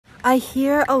I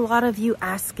hear a lot of you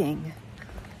asking,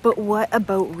 but what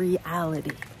about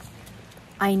reality?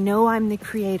 I know I'm the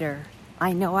creator.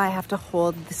 I know I have to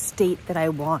hold the state that I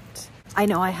want. I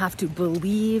know I have to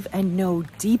believe and know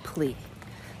deeply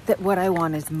that what I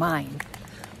want is mine.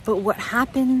 But what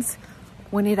happens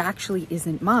when it actually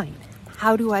isn't mine?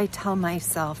 How do I tell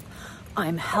myself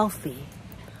I'm healthy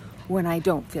when I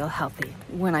don't feel healthy,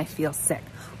 when I feel sick,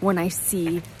 when I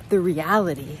see the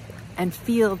reality and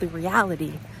feel the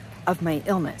reality of my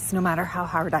illness, no matter how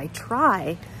hard I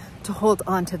try to hold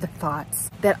on to the thoughts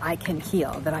that I can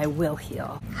heal, that I will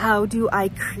heal? How do I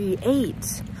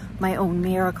create my own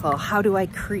miracle? How do I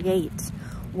create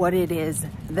what it is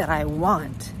that I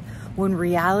want when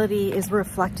reality is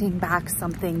reflecting back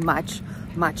something much,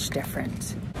 much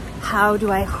different? How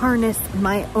do I harness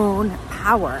my own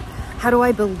power? How do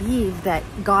I believe that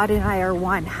God and I are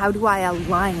one? How do I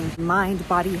align mind,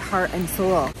 body, heart, and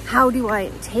soul? How do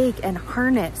I take and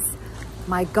harness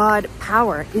my God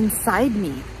power inside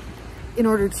me in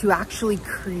order to actually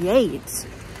create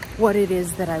what it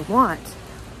is that I want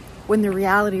when the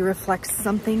reality reflects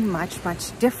something much,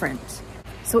 much different?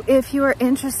 So if you are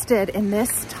interested in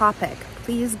this topic,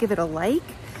 please give it a like.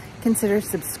 Consider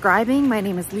subscribing. My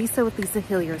name is Lisa with Lisa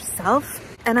Heal Yourself.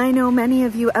 And I know many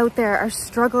of you out there are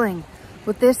struggling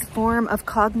with this form of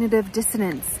cognitive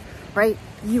dissonance, right?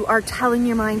 You are telling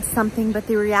your mind something, but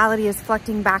the reality is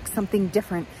reflecting back something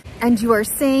different. And you are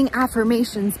saying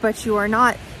affirmations, but you are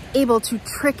not able to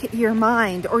trick your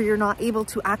mind, or you're not able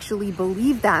to actually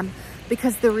believe them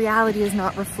because the reality is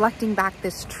not reflecting back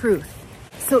this truth.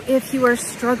 So if you are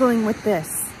struggling with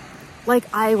this, like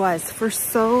I was for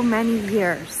so many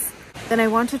years, then I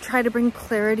want to try to bring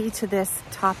clarity to this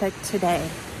topic today.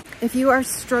 If you are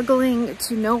struggling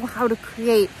to know how to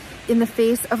create in the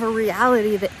face of a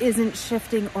reality that isn't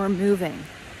shifting or moving,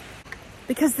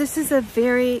 because this is a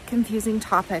very confusing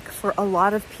topic for a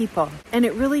lot of people, and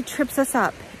it really trips us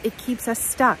up. It keeps us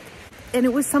stuck. And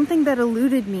it was something that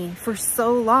eluded me for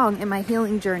so long in my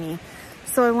healing journey.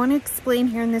 So I want to explain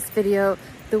here in this video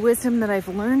the wisdom that I've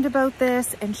learned about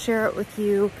this and share it with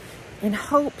you in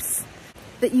hopes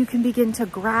that you can begin to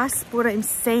grasp what I'm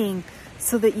saying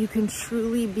so that you can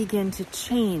truly begin to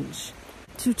change,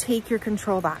 to take your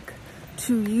control back,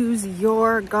 to use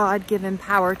your God-given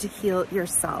power to heal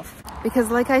yourself.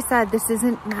 Because like I said, this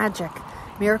isn't magic.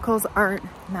 Miracles aren't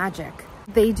magic.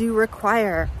 They do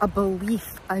require a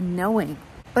belief, a knowing.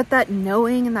 But that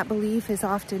knowing and that belief is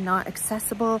often not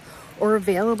accessible or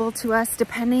available to us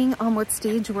depending on what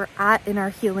stage we're at in our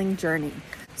healing journey.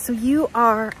 So you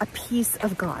are a piece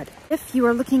of God. If you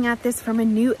are looking at this from a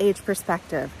new age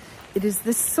perspective, it is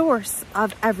the source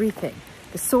of everything,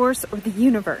 the source or the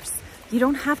universe. You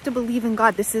don't have to believe in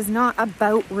God. This is not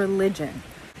about religion.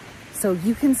 So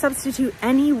you can substitute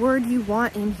any word you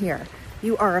want in here.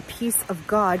 You are a piece of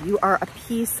God. You are a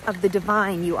piece of the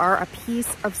divine. You are a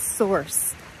piece of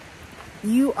source.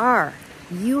 You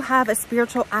have a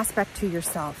spiritual aspect to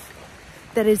yourself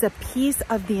that is a piece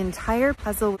of the entire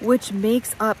puzzle, which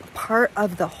makes up part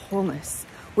of the wholeness,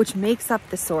 which makes up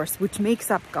the source, which makes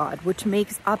up God, which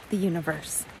makes up the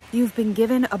universe. You've been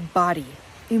given a body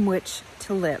in which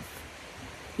to live.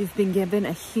 You've been given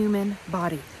a human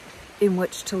body in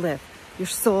which to live. Your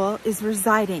soul is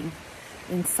residing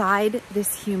inside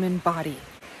this human body.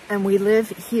 And we live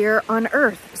here on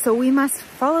earth. So we must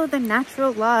follow the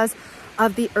natural laws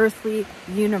of the earthly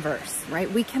universe,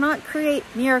 right? We cannot create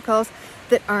miracles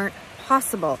that aren't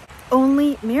possible.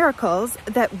 Only miracles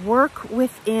that work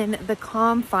within the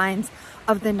confines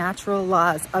of the natural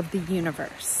laws of the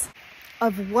universe,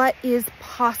 of what is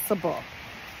possible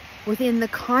within the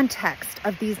context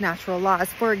of these natural laws.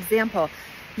 For example,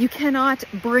 you cannot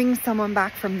bring someone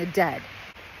back from the dead.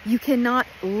 You cannot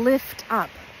lift up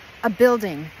a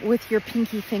building with your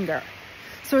pinky finger.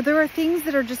 So there are things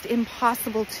that are just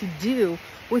impossible to do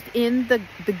within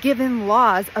the given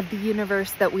laws of the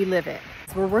universe that we live in.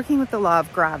 We're working with the law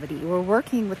of gravity. We're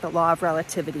working with the law of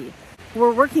relativity.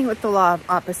 We're working with the law of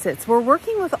opposites. We're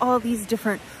working with all these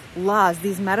different laws,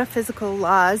 these metaphysical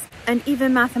laws, and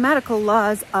even mathematical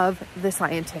laws of the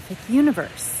scientific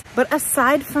universe. But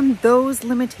aside from those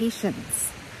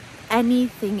limitations,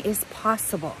 anything is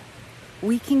possible.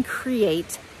 We can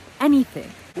create anything.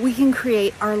 We can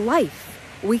create our life.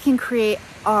 We can create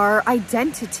our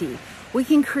identity. We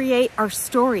can create our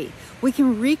story. We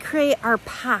can recreate our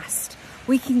past.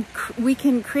 We can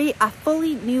create a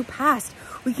fully new past.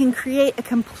 We can create a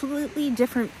completely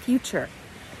different future.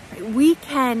 We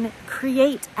can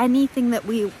create anything that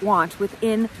we want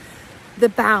within the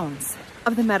bounds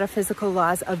of the metaphysical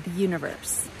laws of the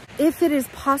universe. If it is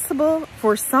possible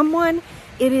for someone,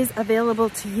 it is available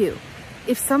to you.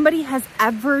 If somebody has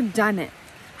ever done it,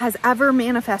 has ever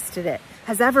manifested it,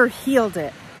 has ever healed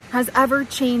it, has ever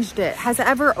changed it, has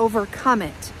ever overcome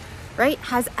it, right?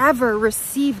 Has ever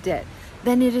received it,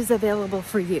 then it is available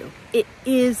for you. It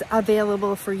is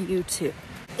available for you too.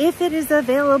 If it is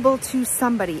available to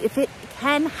somebody, if it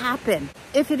can happen,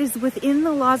 if it is within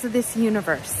the laws of this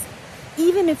universe,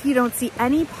 even if you don't see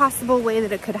any possible way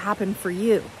that it could happen for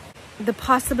you, the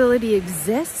possibility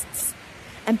exists.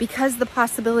 And because the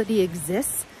possibility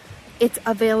exists, it's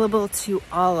available to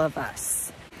all of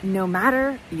us. No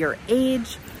matter your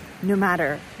age, no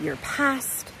matter your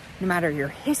past, no matter your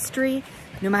history,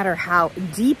 no matter how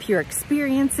deep your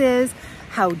experience is,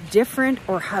 how different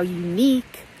or how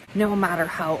unique, no matter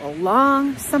how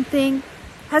long something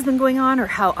has been going on or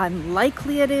how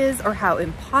unlikely it is or how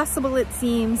impossible it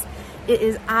seems, it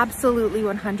is absolutely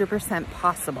 100%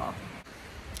 possible.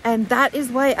 And that is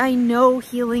why I know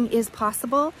healing is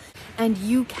possible, and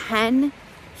you can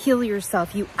heal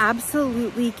yourself. You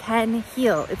absolutely can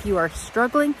heal if you are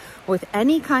struggling with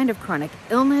any kind of chronic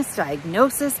illness,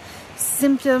 diagnosis,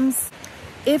 symptoms.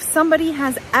 If somebody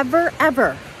has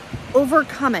ever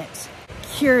overcome it,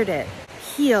 cured it,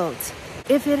 healed,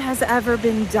 if it has ever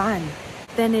been done,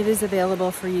 then it is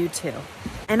available for you too.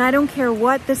 And I don't care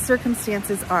what the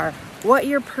circumstances are, what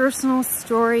your personal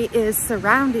story is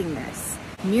surrounding this.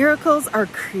 Miracles are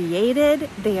created,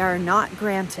 they are not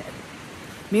granted.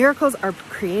 Miracles are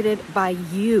created by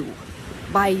you,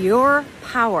 by your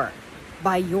power,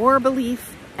 by your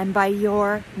belief, and by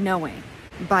your knowing,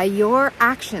 by your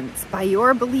actions, by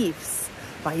your beliefs,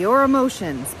 by your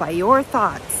emotions, by your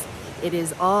thoughts. It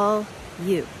is all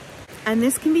you. And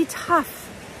this can be tough,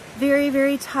 very,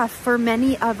 very tough for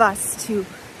many of us to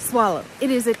swallow. It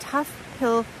is a tough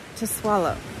pill to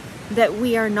swallow, that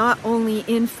we are not only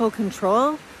in full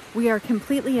control, we are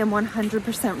completely and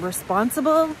 100%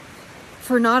 responsible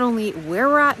for not only where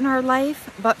we're at in our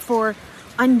life, but for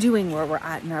undoing where we're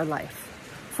at in our life,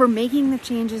 for making the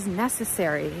changes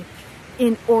necessary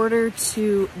in order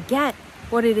to get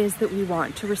what it is that we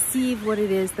want, to receive what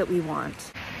it is that we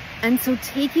want. And so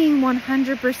taking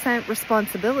 100%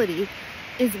 responsibility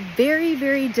is very,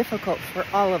 very difficult for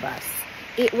all of us.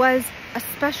 It was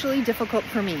especially difficult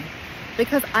for me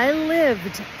because I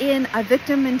lived in a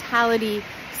victim mentality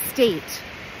state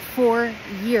for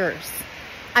years.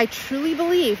 I truly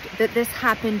believed that this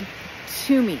happened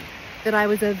to me, that I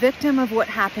was a victim of what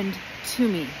happened to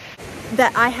me,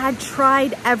 that I had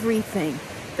tried everything,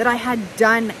 that I had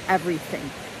done everything,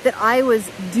 that I was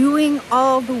doing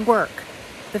all the work,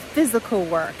 the physical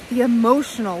work, the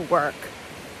emotional work,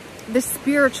 the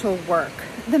spiritual work,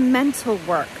 the mental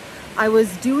work. I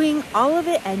was doing all of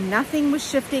it and nothing was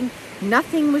shifting,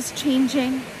 nothing was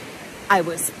changing. I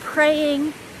was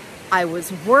praying, I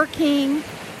was working,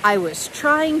 I was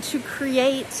trying to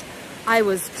create, I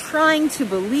was trying to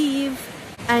believe,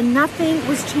 and nothing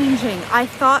was changing. I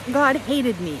thought God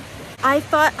hated me. I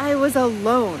thought I was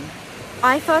alone.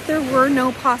 I thought there were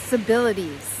no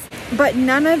possibilities, but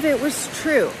none of it was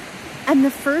true. And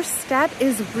the first step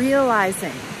is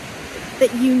realizing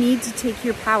that you need to take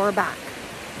your power back,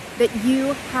 that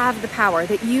you have the power,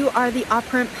 that you are the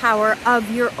operant power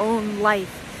of your own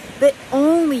life, that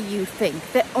only you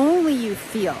think, that only you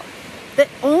feel, that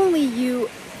only you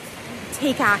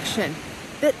take action,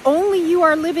 that only you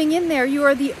are living in there. You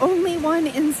are the only one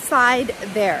inside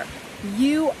there.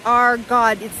 You are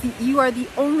God. You are the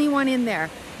only one in there.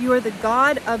 You are the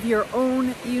God of your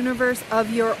own universe,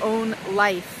 of your own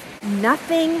life.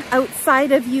 Nothing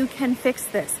outside of you can fix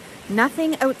this.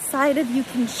 Nothing outside of you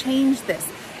can change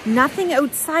this. Nothing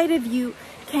outside of you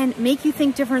can make you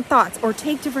think different thoughts or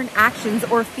take different actions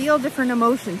or feel different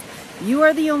emotions. You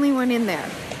are the only one in there.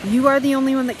 You are the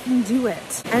only one that can do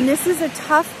it. And this is a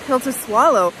tough pill to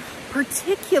swallow,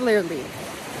 particularly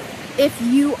if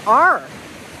you are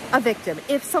a victim,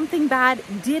 if something bad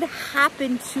did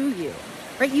happen to you,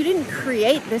 right? You didn't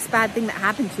create this bad thing that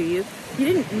happened to you. You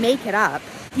didn't make it up.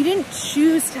 You didn't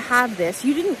choose to have this.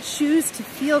 You didn't choose to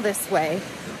feel this way.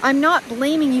 I'm not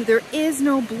blaming you. There is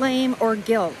no blame or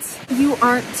guilt. You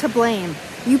aren't to blame.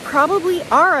 You probably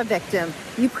are a victim.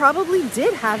 You probably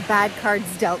did have bad cards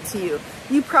dealt to you.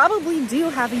 You probably do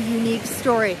have a unique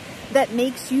story that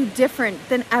makes you different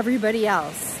than everybody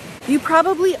else. You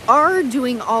probably are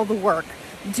doing all the work,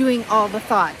 doing all the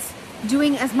thoughts,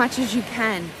 doing as much as you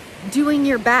can, doing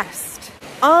your best.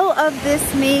 All of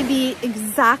this may be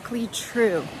exactly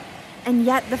true, and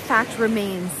yet the fact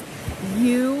remains,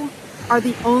 you are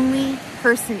the only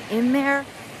person in there.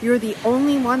 You're the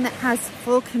only one that has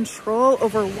full control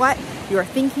over what you're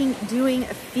thinking, doing,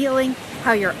 feeling,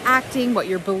 how you're acting, what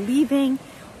you're believing.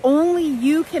 Only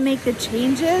you can make the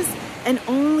changes and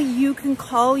only you can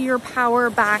call your power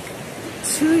back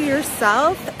to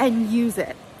yourself and use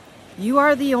it. You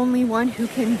are the only one who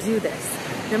can do this.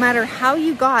 No matter how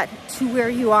you got to where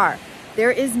you are,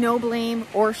 there is no blame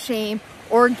or shame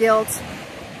or guilt.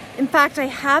 In fact, I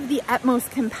have the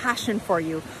utmost compassion for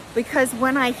you, because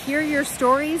when I hear your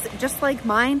stories, just like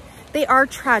mine, they are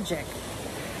tragic,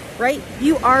 right?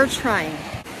 You are trying.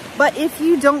 But if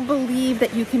you don't believe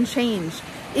that you can change,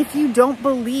 if you don't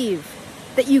believe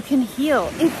that you can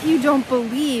heal, if you don't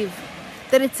believe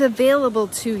that it's available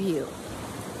to you,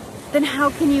 then how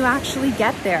can you actually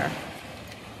get there?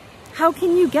 How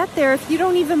can you get there if you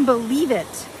don't even believe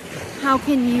it? How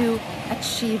can you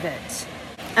achieve it?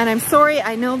 And I'm sorry,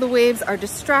 I know the waves are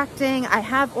distracting. I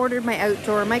have ordered my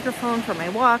outdoor microphone for my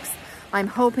walks. I'm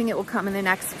hoping it will come in the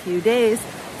next few days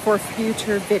for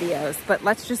future videos, but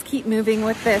let's just keep moving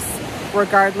with this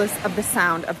regardless of the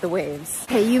sound of the waves.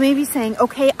 Okay, you may be saying,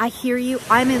 okay, I hear you.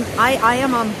 I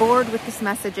am on board with this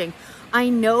messaging. I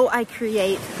know I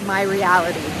create my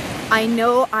reality. I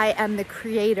know I am the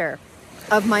creator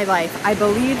of my life. I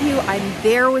believe you. I'm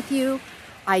there with you.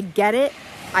 I get it.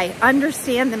 I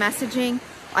understand the messaging.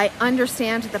 I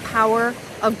understand the power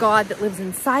of God that lives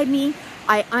inside me.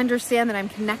 I understand that I'm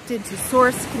connected to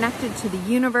Source, connected to the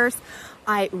universe.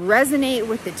 I resonate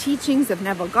with the teachings of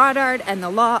Neville Goddard and the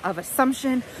law of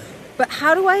assumption. But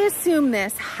how do I assume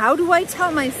this? How do I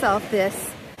tell myself this,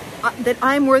 that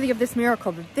I'm worthy of this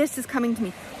miracle, that this is coming to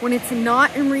me, when it's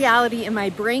not in reality and my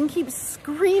brain keeps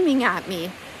screaming at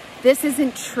me, this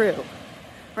isn't true,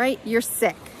 right? You're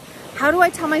sick. How do I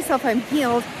tell myself I'm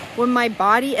healed when my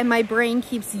body and my brain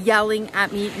keeps yelling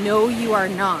at me, no, you are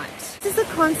not? This is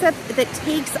a concept that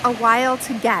takes a while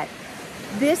to get.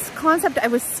 This concept I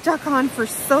was stuck on for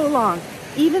so long.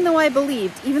 Even though I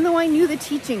believed, even though I knew the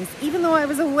teachings, even though I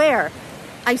was aware,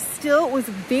 I still was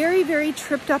very, very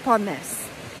tripped up on this.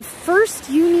 First,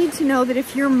 you need to know that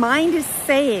if your mind is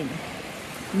saying,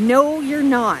 no, you're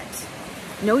not.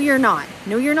 No, you're not.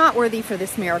 No, you're not worthy for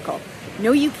this miracle.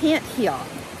 No, you can't heal,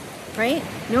 right?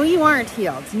 No, you aren't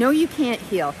healed. No, you can't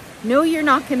heal. No, you're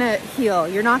not gonna heal.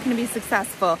 You're not gonna be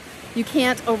successful. You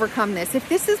can't overcome this. If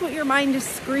this is what your mind is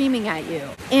screaming at you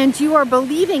and you are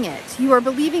believing it, you are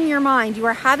believing your mind, you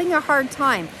are having a hard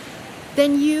time,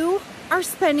 then you are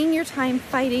spending your time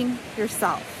fighting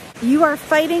yourself. You are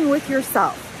fighting with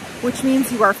yourself, which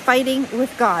means you are fighting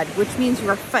with God, which means you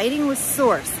are fighting with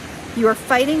Source. You are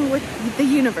fighting with the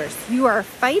universe. You are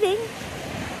fighting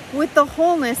with the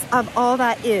wholeness of all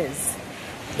that is.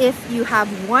 If you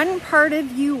have one part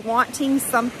of you wanting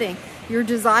something, your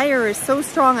desire is so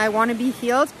strong, I want to be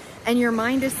healed, and your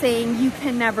mind is saying you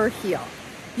can never heal.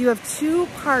 You have two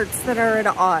parts that are at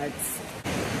odds.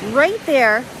 Right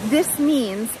there, this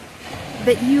means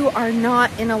that you are not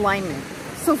in alignment.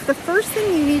 So the first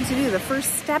thing you need to do, the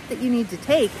first step that you need to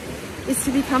take, is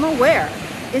to become aware,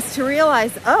 is to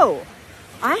realize, oh,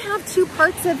 I have two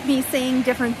parts of me saying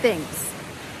different things.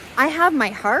 I have my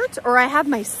heart, or I have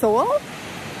my soul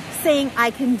saying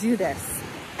I can do this,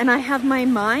 and I have my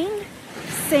mind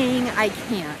saying I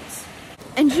can't.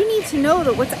 And you need to know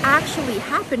that what's actually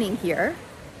happening here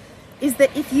is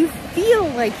that if you feel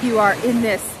like you are in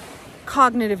this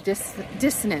cognitive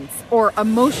dissonance or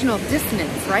emotional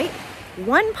dissonance, right?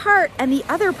 One part and the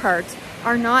other part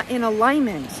are not in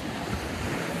alignment.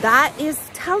 That is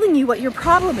telling you what your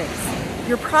problem is.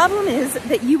 Your problem is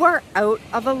that you are out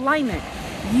of alignment.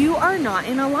 You are not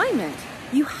in alignment.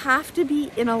 You have to be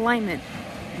in alignment.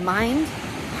 Mind,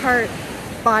 heart,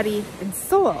 body, and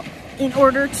soul in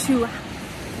order to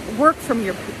work from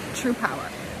your true power,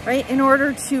 right? In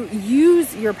order to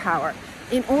use your power,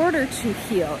 in order to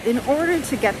heal, in order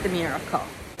to get the miracle.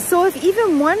 So if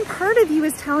even one part of you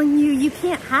is telling you you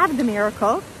can't have the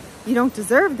miracle, you don't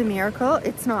deserve the miracle,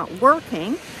 it's not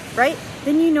working, right?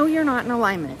 Then you know you're not in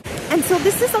alignment. And so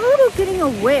this is all about getting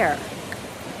aware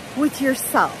with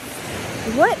yourself.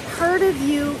 What part of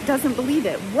you doesn't believe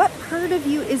it? What part of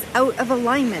you is out of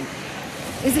alignment?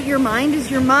 Is it your mind? Is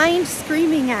your mind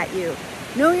screaming at you?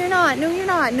 No, you're not. No, you're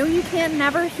not. No, you can't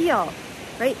never heal,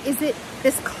 right? Is it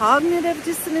this cognitive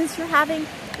dissonance you're having?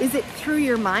 Is it through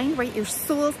your mind, right? Your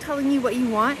soul is telling you what you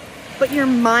want, but your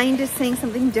mind is saying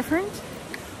something different?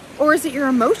 Or is it your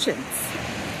emotions?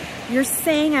 You're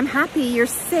saying, I'm happy. You're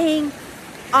saying,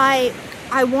 I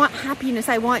want happiness.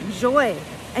 I want joy.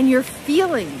 And your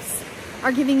feelings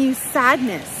are giving you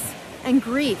sadness and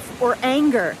grief or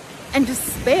anger and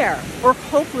despair or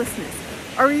hopelessness.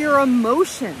 Are your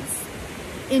emotions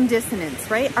in dissonance,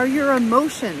 right? Are your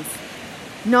emotions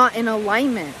not in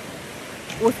alignment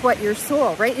with what your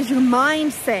soul, right? Is your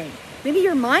mind saying? Maybe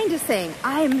your mind is saying,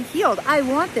 I am healed, I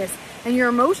want this. And your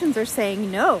emotions are saying,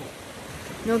 no,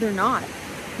 No, they're not.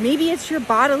 Maybe it's your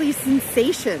bodily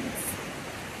sensations.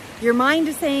 Your mind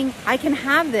is saying, I can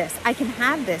have this, I can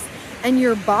have this. And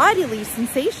your bodily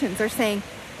sensations are saying,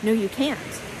 no, you can't,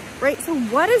 right? So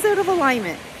what is out of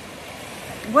alignment?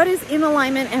 What is in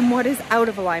alignment and what is out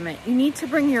of alignment? You need to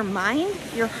bring your mind,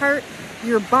 your heart,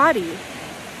 your body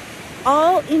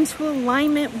all into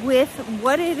alignment with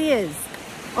what it is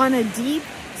on a deep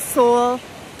soul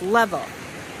level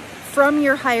from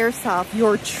your higher self,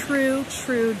 your true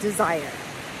desire.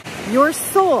 Your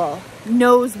soul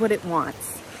knows what it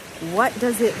wants. What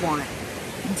does it want?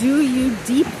 Do you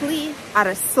deeply at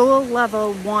a soul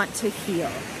level want to heal?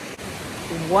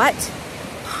 What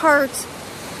part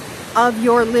of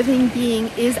your living being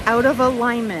is out of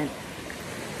alignment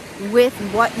with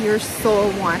what your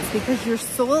soul wants? Because your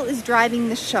soul is driving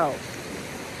the show.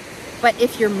 But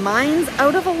if your mind's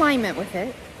out of alignment with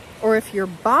it, or if your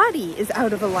body is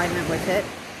out of alignment with it,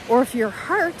 or if your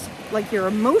heart, like your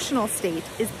emotional state,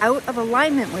 is out of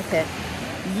alignment with it,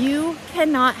 you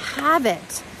cannot have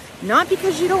it. Not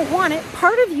because you don't want it,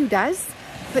 part of you does,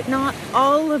 but not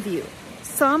all of you.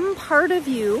 Some part of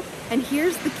you, and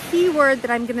here's the key word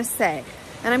that I'm gonna say,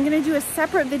 and I'm gonna do a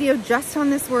separate video just on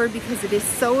this word because it is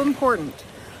so important.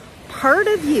 Part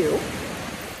of you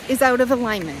is out of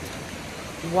alignment.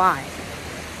 Why?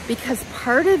 Because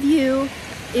part of you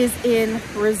is in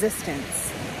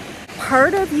resistance.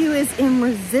 Part of you is in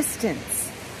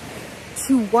resistance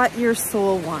to what your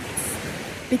soul wants.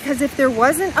 Because if there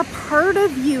wasn't a part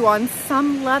of you on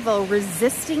some level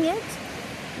resisting it,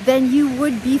 then you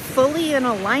would be fully in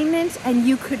alignment and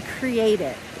you could create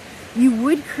it. You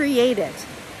would create it.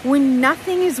 When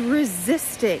nothing is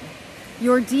resisting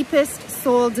your deepest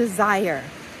soul desire,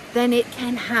 then it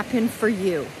can happen for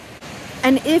you.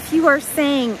 And if you are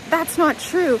saying, that's not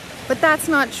true, but that's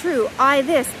not true, I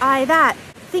this, I that,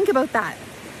 think about that.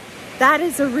 That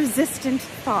is a resistant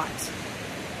thought.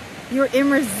 You're in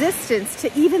resistance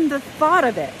to even the thought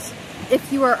of it.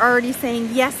 If you are already saying,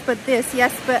 yes, but this,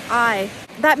 yes, but I,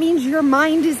 that means your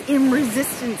mind is in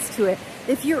resistance to it.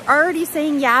 If you're already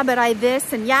saying, yeah, but I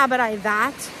this, and yeah, but I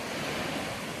that,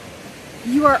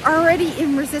 you are already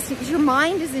in resistance. Your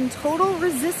mind is in total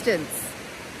resistance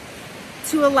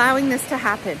to allowing this to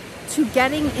happen, to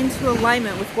getting into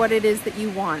alignment with what it is that you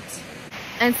want.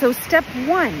 And so step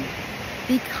one,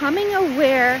 becoming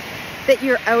aware that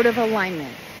you're out of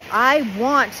alignment. I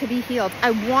want to be healed.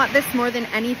 I want this more than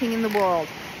anything in the world.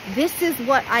 This is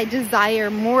what I desire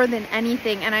more than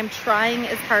anything, and I'm trying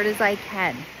as hard as I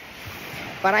can.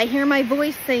 But I hear my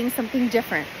voice saying something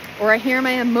different, or I hear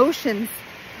my emotions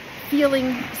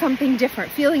feeling something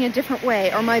different, feeling a different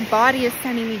way, or my body is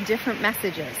sending me different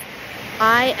messages.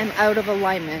 I am out of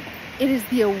alignment. It is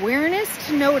the awareness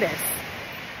to notice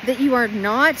that you are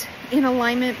not in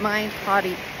alignment, mind,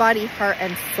 body, heart,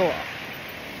 and soul.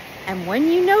 And when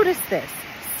you notice this,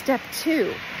 step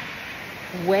two,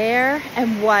 where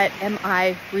and what am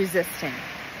I resisting?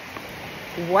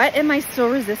 What am I still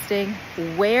resisting?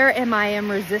 Where am I in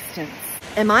resistance?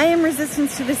 Am I in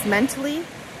resistance to this mentally?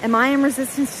 Am I in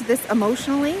resistance to this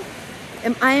emotionally?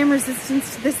 Am I in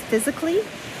resistance to this physically?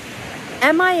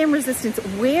 Am I in resistance?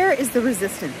 Where is the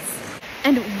resistance?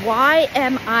 And why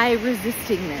am I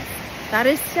resisting this? That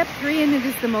is step three, and it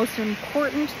is the most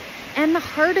important and the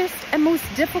hardest and most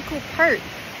difficult part,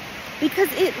 because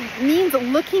it means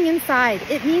looking inside.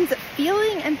 It means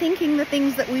feeling and thinking the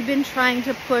things that we've been trying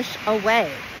to push away.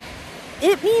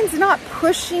 It means not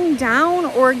pushing down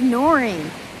or ignoring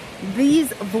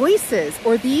these voices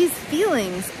or these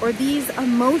feelings or these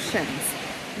emotions.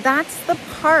 That's the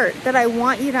part that I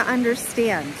want you to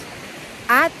understand.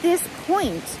 At this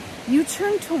point, you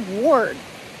turn toward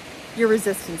your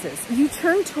resistances. You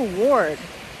turn toward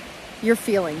your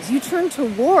feelings. You turn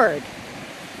toward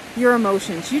your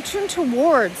emotions. You turn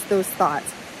towards those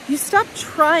thoughts. You stop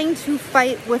trying to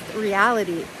fight with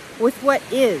reality, with what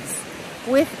is,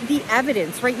 with the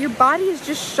evidence, right? Your body is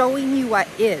just showing you what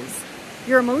is.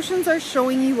 Your emotions are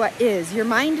showing you what is. Your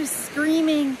mind is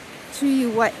screaming to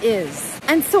you what is.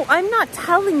 And so I'm not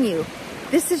telling you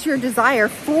this is your desire.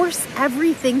 Force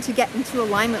everything to get into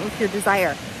alignment with your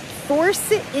desire.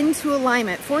 Force it into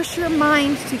alignment. Force your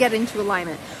mind to get into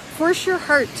alignment. Force your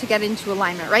heart to get into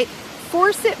alignment, right?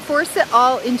 Force it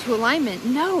all into alignment.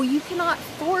 No, you cannot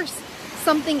force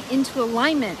something into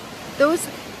alignment. Those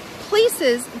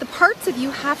places, the parts of you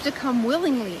have to come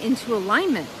willingly into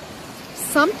alignment.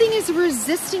 Something is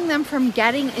resisting them from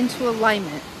getting into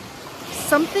alignment.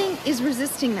 Something is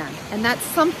resisting them, and that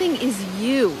something is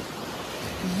you.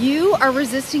 You are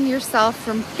resisting yourself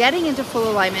from getting into full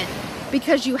alignment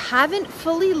because you haven't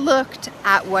fully looked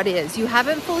at what is. You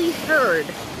haven't fully heard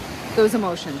those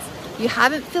emotions. You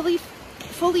haven't fully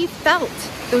fully felt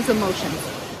those emotions.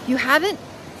 You haven't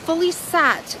fully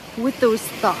sat with those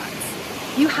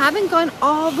thoughts. You haven't gone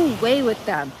all the way with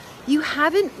them. You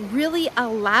haven't really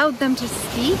allowed them to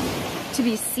speak, to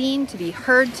be seen, to be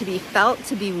heard, to be felt,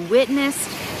 to be witnessed.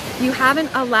 You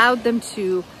haven't allowed them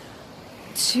to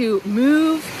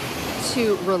move,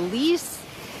 to release,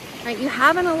 right? You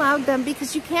haven't allowed them,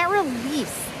 because you can't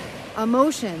release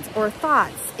emotions or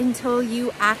thoughts until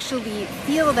you actually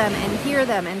feel them and hear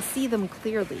them and see them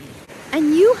clearly.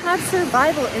 And you have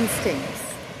survival instincts.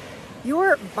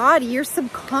 Your body, your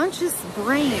subconscious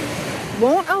brain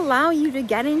won't allow you to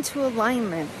get into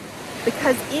alignment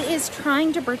because it is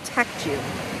trying to protect you.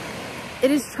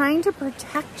 It is trying to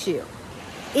protect you.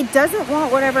 It doesn't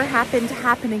want whatever happened to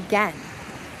happen again.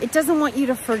 It doesn't want you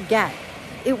to forget.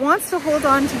 It wants to hold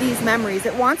on to these memories.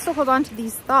 It wants to hold on to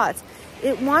these thoughts.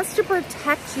 It wants to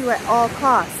protect you at all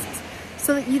costs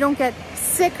so that you don't get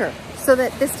sicker, so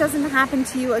that this doesn't happen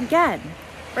to you again,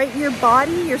 right? Your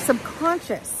body, your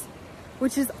subconscious,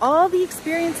 which is all the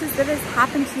experiences that has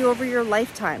happened to you over your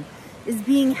lifetime, is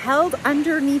being held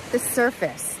underneath the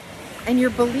surface. And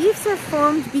your beliefs are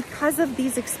formed because of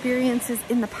these experiences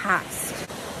in the past.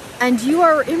 And you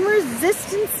are in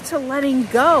resistance to letting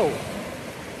go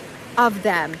of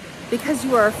them because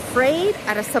you are afraid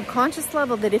at a subconscious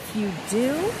level that if you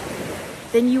do,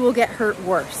 then you will get hurt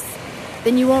worse.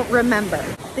 Then you won't remember,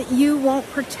 that you won't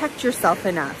protect yourself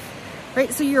enough,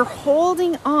 right? So you're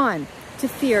holding on to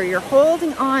fear, you're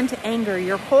holding on to anger,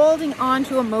 you're holding on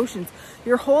to emotions,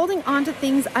 you're holding on to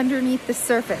things underneath the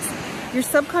surface. Your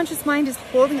subconscious mind is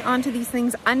holding on to these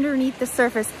things underneath the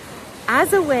surface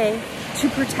as a way to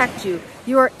protect you.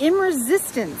 You are in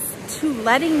resistance to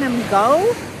letting them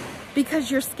go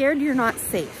because you're scared you're not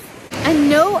safe. And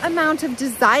no amount of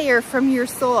desire from your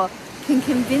soul can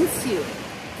convince you,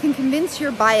 can convince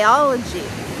your biology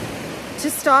to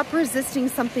stop resisting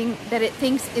something that it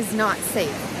thinks is not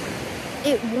safe.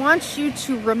 It wants you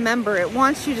to remember, it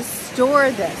wants you to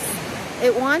store this,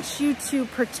 it wants you to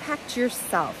protect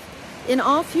yourself in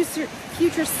all future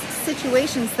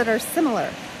situations that are similar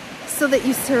so that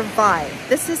you survive.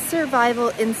 This is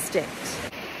survival instinct.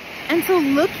 And so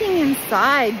looking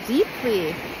inside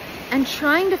deeply and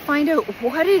trying to find out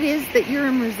what it is that you're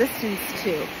in resistance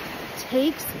to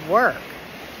takes work.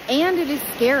 And it is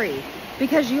scary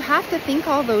because you have to think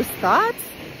all those thoughts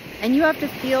and you have to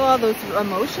feel all those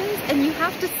emotions and you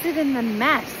have to sit in the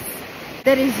mess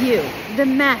that is you, the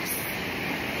mess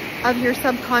of your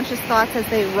subconscious thoughts as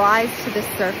they rise to the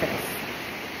surface,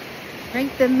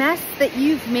 right? The mess that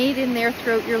you've made in there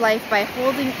throughout your life by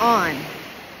holding on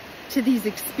to these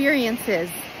experiences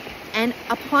and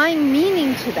applying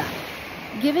meaning to them,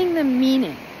 giving them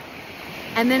meaning,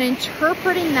 and then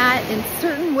interpreting that in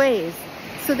certain ways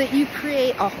so that you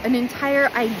create an entire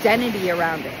identity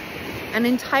around it, an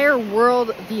entire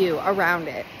world view around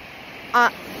it,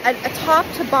 a top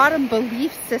to bottom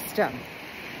belief system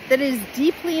that is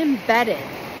deeply embedded.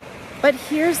 But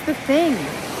here's the thing,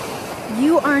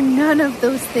 you are none of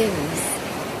those things.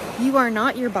 You are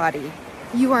not your body.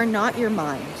 You are not your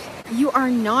mind. You are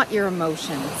not your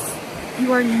emotions.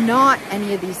 You are not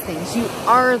any of these things. You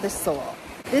are the soul.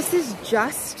 This is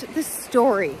just the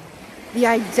story, the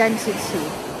identity,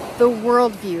 the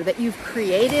worldview that you've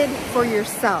created for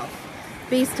yourself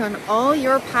based on all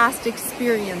your past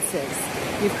experiences.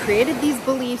 You've created these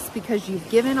beliefs because you've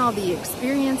given all the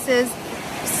experiences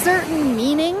certain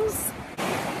meanings,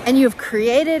 and you've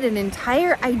created an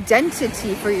entire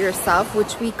identity for yourself,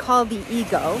 which we call the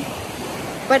ego.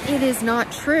 But it is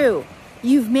not true.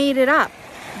 You've made it up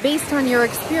based on your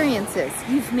experiences.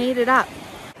 You've made it up.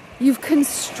 You've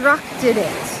constructed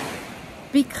it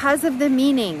because of the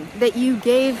meaning that you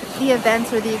gave the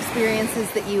events or the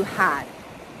experiences that you had.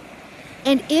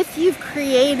 And if you've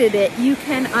created it, you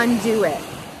can undo it.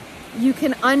 You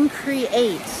can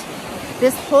uncreate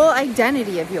this whole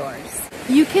identity of yours.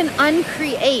 You can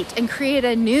uncreate and create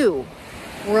a new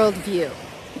worldview.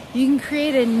 You can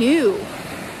create a new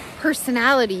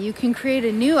personality. You can create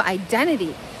a new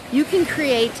identity. You can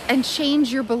create and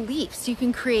change your beliefs. You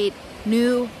can create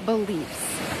new beliefs.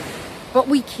 But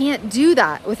we can't do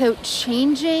that without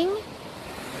changing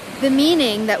the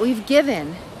meaning that we've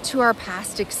given to our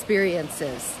past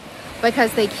experiences,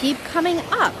 because they keep coming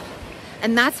up.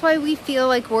 And that's why we feel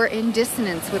like we're in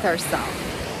dissonance with ourselves.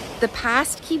 The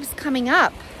past keeps coming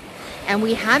up and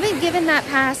we haven't given that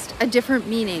past a different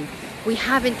meaning. We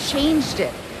haven't changed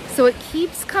it. So it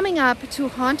keeps coming up to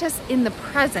haunt us in the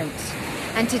present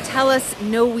and to tell us,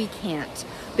 no, we can't,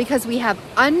 because we have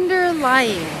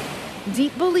underlying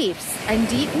deep beliefs and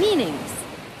deep meanings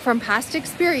from past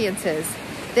experiences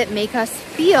that make us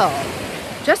feel,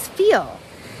 just feel,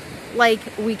 like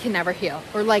we can never heal,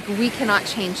 or like we cannot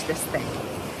change this thing.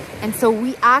 And so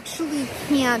we actually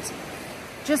can't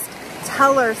just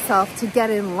tell ourselves to get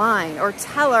in line or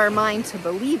tell our mind to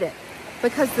believe it,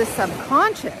 because the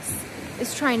subconscious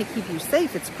is trying to keep you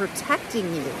safe. It's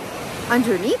protecting you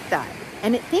underneath that.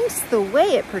 And it thinks the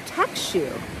way it protects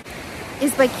you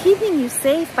is by keeping you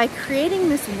safe, by creating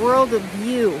this world of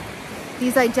you,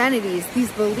 these identities,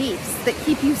 these beliefs that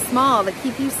keep you small, that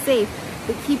keep you safe,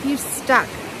 that keep you stuck,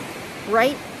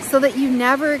 right? So that you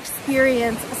never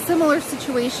experience a similar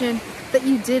situation that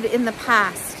you did in the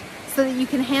past, so that you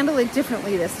can handle it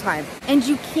differently this time. And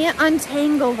you can't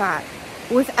untangle that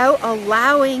without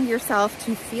allowing yourself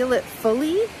to feel it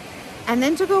fully, and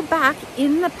then to go back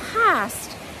in the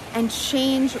past and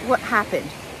change what happened.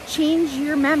 Change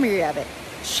your memory of it.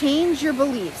 Change your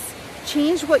beliefs.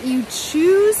 Change what you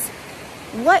choose,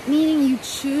 what meaning you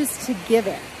choose to give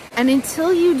it. And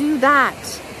until you do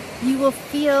that, you will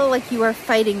feel like you are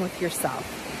fighting with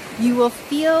yourself. You will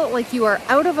feel like you are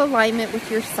out of alignment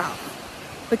with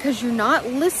yourself, because you're not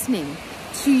listening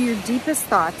to your deepest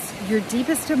thoughts, your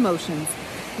deepest emotions,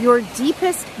 your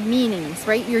deepest meanings,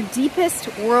 right? Your deepest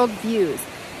worldviews,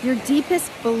 your deepest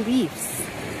beliefs.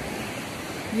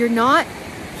 You're not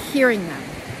hearing them,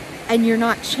 and you're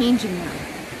not changing them.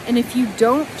 And if you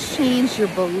don't change your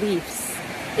beliefs,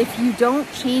 if you don't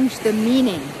change the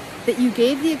meaning that you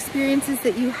gave the experiences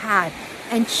that you had,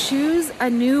 and choose a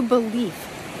new belief,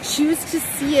 choose to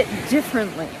see it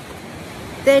differently,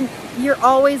 then you're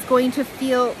always going to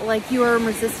feel like you are in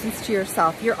resistance to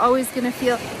yourself. You're always going to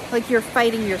feel like you're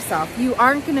fighting yourself. You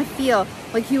aren't going to feel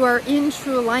like you are in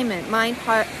true alignment, mind,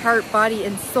 heart, body,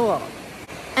 and soul.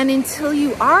 And until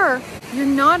you are, you're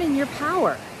not in your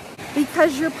power,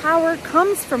 because your power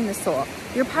comes from the soul.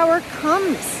 Your power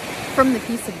comes from the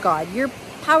peace of God. Your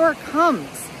power comes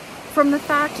from the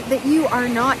fact that you are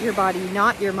not your body,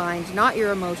 not your mind, not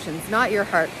your emotions, not your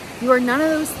heart. You are none of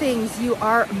those things. You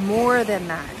are more than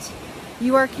that.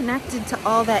 You are connected to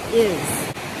all that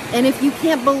is. And if you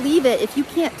can't believe it, if you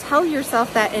can't tell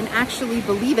yourself that and actually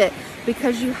believe it,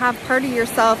 because you have part of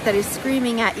yourself that is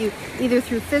screaming at you, either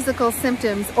through physical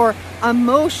symptoms or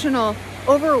emotional,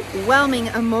 overwhelming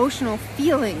emotional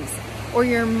feelings, or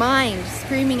your mind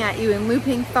screaming at you and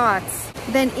looping thoughts,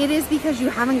 then it is because you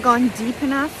haven't gone deep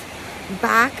enough,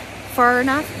 back far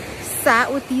enough,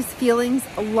 sat with these feelings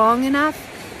long enough,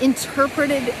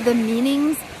 interpreted the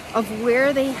meanings of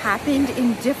where they happened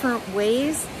in different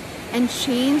ways, and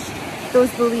changed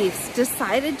those beliefs,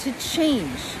 decided to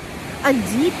change a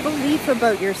deep belief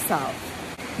about yourself.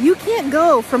 You can't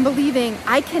go from believing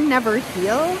I can never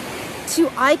heal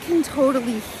to I can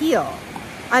totally heal.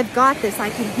 I've got this, I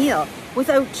can heal,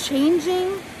 without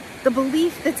changing the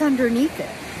belief that's underneath it.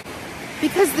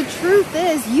 Because the truth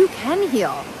is, you can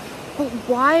heal. But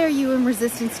why are you in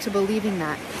resistance to believing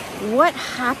that? What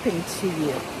happened to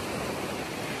you?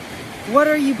 What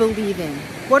are you believing?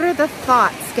 What are the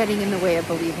thoughts getting in the way of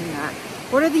believing that?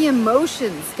 What are the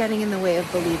emotions getting in the way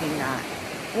of believing that?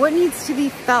 What needs to be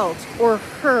felt or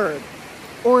heard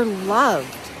or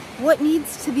loved? What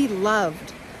needs to be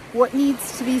loved? What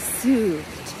needs to be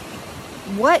soothed?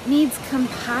 What needs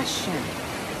compassion?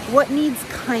 What needs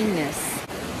kindness?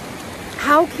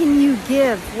 How can you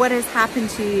give what has happened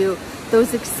to you,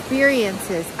 those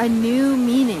experiences, a new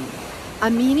meaning? A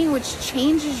meaning which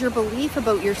changes your belief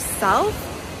about yourself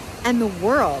and the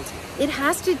world. It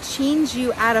has to change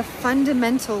you at a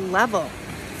fundamental level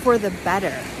for the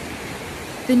better.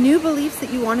 The new beliefs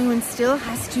that you want to instill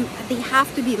they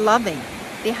have to be loving.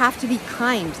 They have to be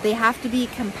kind. They have to be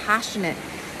compassionate.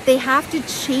 They have to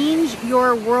change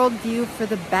your worldview for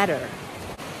the better.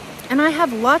 And I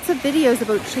have lots of videos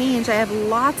about change. I have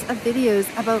lots of videos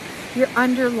about your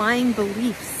underlying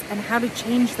beliefs and how to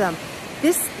change them.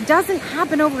 This doesn't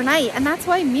happen overnight, and that's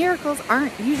why miracles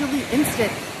aren't usually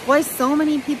instant. Why so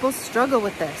many people struggle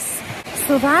with this.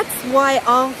 So that's why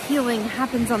all healing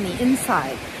happens on the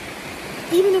inside.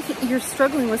 Even if you're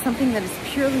struggling with something that is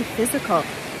purely physical,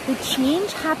 the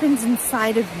change happens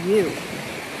inside of you.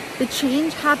 The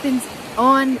change happens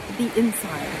on the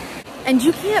inside. And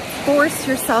you can't force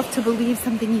yourself to believe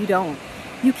something you don't.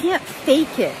 You can't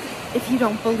fake it if you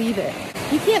don't believe it.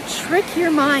 You can't trick your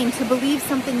mind to believe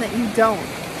something that you don't,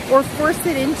 or force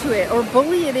it into it, or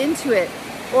bully it into it,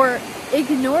 or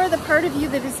ignore the part of you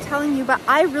that is telling you, but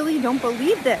I really don't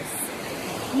believe this.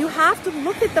 You have to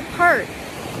look at the part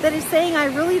that is saying, I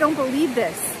really don't believe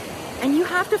this. And you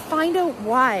have to find out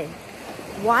why.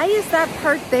 Why is that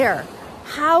part there?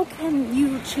 How can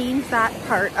you change that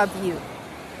part of you?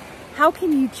 How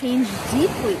can you change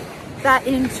deeply that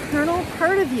internal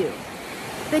part of you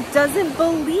that doesn't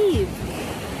believe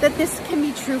that this can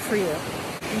be true for you?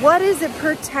 What is it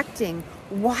protecting?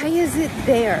 Why is it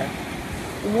there?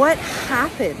 What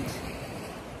happened?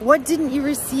 What didn't you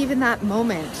receive in that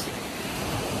moment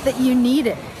that you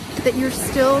needed, that you're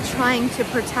still trying to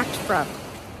protect from?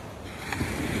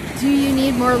 Do you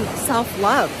need more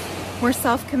self-love, more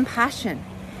self-compassion,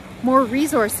 more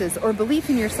resources or belief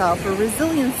in yourself or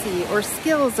resiliency or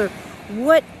skills, or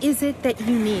what is it that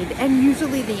you need? And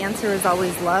usually the answer is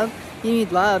always love. You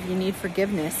need love, you need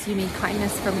forgiveness, you need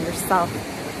kindness from yourself.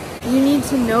 You need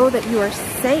to know that you are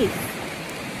safe,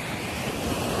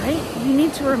 right? You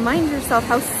need to remind yourself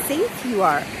how safe you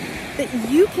are, that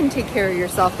you can take care of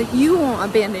yourself, that you won't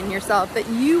abandon yourself, that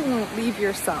you won't leave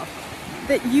yourself,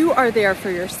 that you are there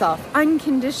for yourself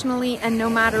unconditionally and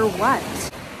no matter what.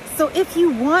 So if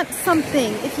you want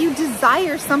something, if you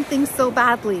desire something so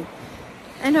badly,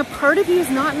 and a part of you is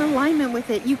not in alignment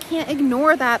with it, you can't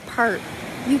ignore that part.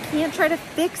 You can't try to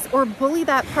fix or bully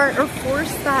that part or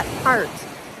force that part.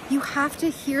 You have to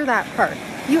hear that part.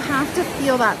 You have to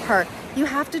feel that part. You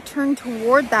have to turn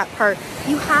toward that part.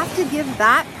 You have to give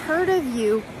that part of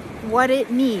you what it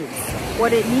needs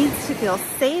to feel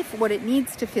safe, what it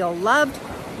needs to feel loved,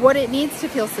 what it needs to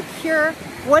feel secure,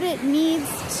 what it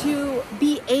needs to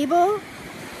be able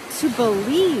to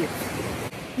believe.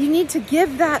 You need to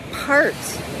give that part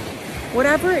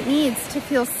whatever it needs to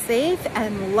feel safe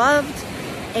and loved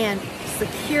and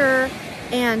secure,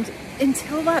 and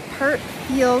until that part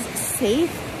feels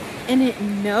safe and it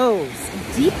knows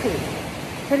deeply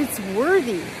that it's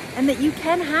worthy and that you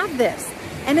can have this.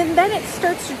 And then it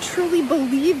starts to truly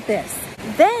believe this.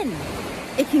 Then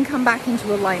it can come back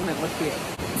into alignment with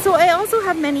you. So I also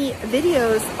have many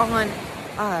videos on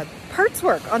parts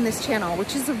work on this channel,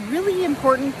 which is a really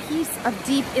important piece of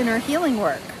deep inner healing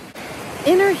work.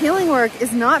 Inner healing work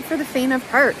is not for the faint of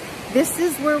heart. This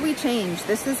is where we change.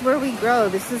 This is where we grow.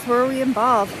 This is where we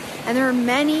evolve. And there are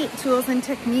many tools and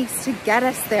techniques to get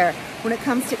us there when it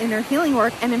comes to inner healing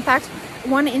work. And in fact,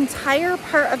 one entire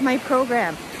part of my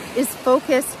program is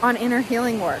focused on inner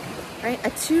healing work, right? A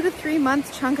 2 to 3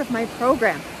 month chunk of my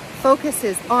program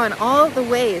focuses on all the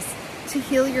ways to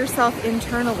heal yourself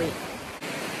internally.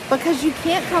 Because you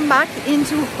can't come back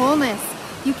into wholeness.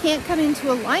 You can't come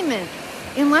into alignment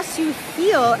unless you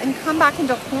heal and come back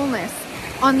into wholeness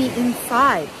on the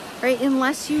inside, right?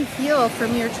 Unless you heal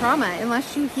from your trauma,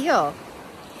 unless you heal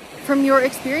from your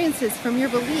experiences, from your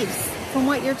beliefs, from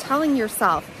what you're telling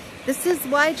yourself. This is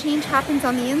why change happens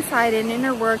on the inside, and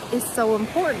inner work is so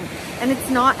important. And it's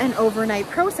not an overnight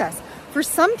process. For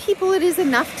some people, it is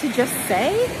enough to just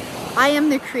say, I am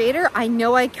the creator. I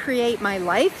know I create my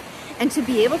life, and to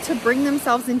be able to bring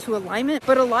themselves into alignment.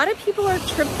 But a lot of people are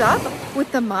tripped up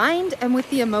with the mind and with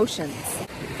the emotions.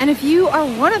 And if you are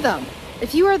one of them,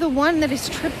 if you are the one that is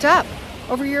tripped up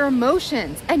over your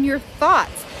emotions and your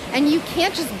thoughts, and you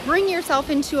can't just bring yourself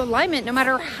into alignment no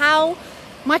matter how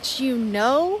much you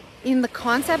know in the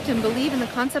concept and believe in the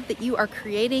concept that you are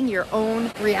creating your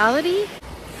own reality,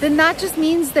 then that just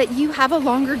means that you have a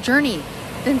longer journey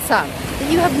than some,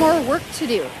 that you have more work to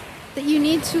do, that you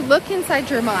need to look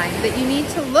inside your mind, that you need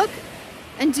to look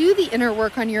and do the inner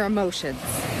work on your emotions,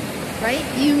 right?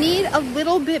 You need a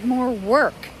little bit more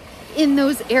work in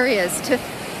those areas to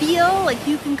feel like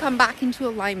you can come back into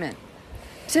alignment,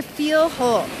 to feel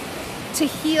whole, to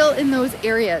heal in those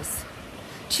areas,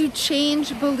 to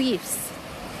change beliefs,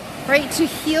 right? To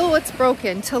heal what's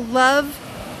broken, to love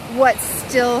what's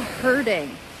still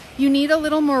hurting. You need a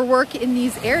little more work in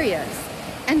these areas.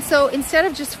 And so instead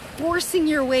of just forcing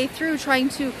your way through trying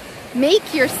to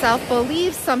make yourself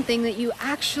believe something that you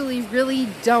actually really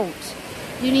don't,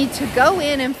 you need to go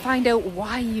in and find out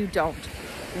why you don't.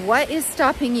 What is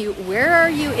stopping you? Where are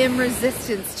you in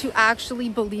resistance to actually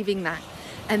believing that?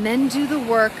 And then do the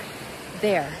work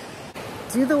there.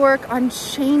 Do the work on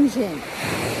changing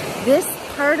this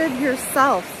part of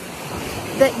yourself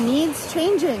that needs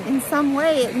changing in some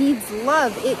way. It needs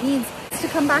love. It needs to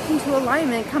come back into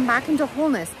alignment, come back into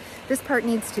wholeness. This part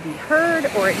needs to be heard,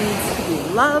 or it needs to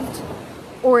be loved,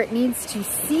 or it needs to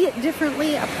see it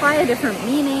differently, apply a different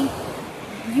meaning.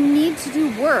 You need to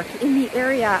do work in the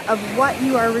area of what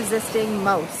you are resisting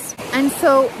most. And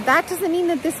so that doesn't mean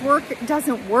that this work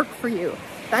doesn't work for you.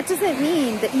 That doesn't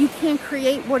mean that you can't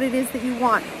create what it is that you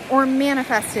want or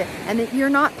manifest it, and that you're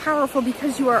not powerful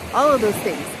because you are all of those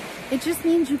things. It just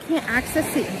means you can't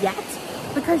access it yet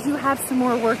because you have some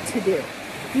more work to do.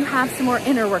 You have some more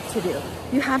inner work to do.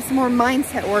 You have some more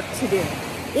mindset work to do.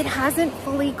 It hasn't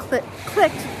fully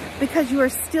clicked because you are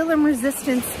still in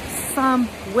resistance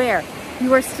somewhere.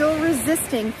 You are still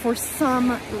resisting for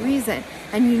some reason,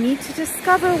 and you need to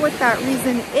discover what that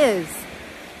reason is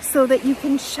so that you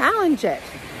can challenge it,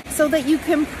 so that you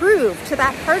can prove to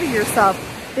that part of yourself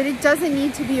that it doesn't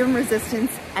need to be in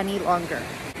resistance any longer.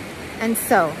 And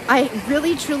so I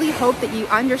really truly hope that you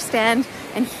understand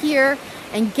and hear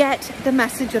and get the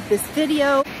message of this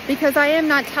video, because I am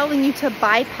not telling you to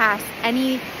bypass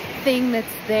anything that's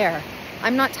there.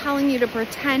 I'm not telling you to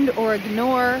pretend or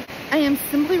ignore. I am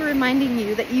simply reminding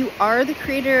you that you are the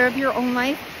creator of your own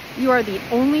life. You are the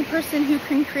only person who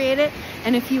can create it.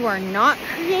 And if you are not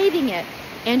creating it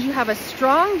and you have a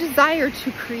strong desire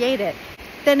to create it,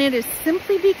 then it is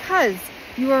simply because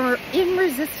you are in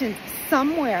resistance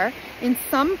somewhere in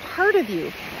some part of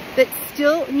you that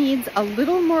still needs a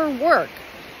little more work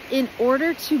in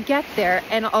order to get there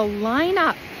and align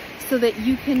up so that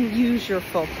you can use your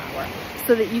full power,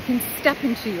 so that you can step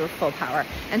into your full power,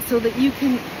 and so that you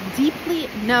can deeply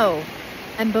know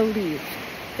and believe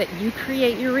that you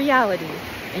create your reality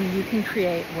and you can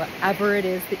create whatever it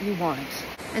is that you want.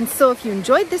 And so if you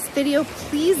enjoyed this video,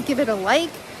 please give it a like,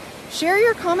 share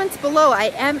your comments below.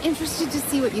 I am interested to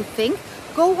see what you think.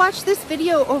 Go watch this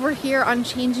video over here on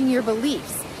changing your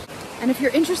beliefs. And if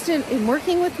you're interested in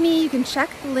working with me, you can check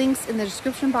the links in the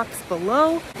description box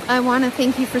below. I want to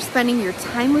thank you for spending your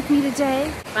time with me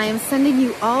today. I am sending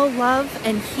you all love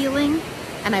and healing,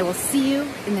 and I will see you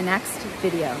in the next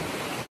video.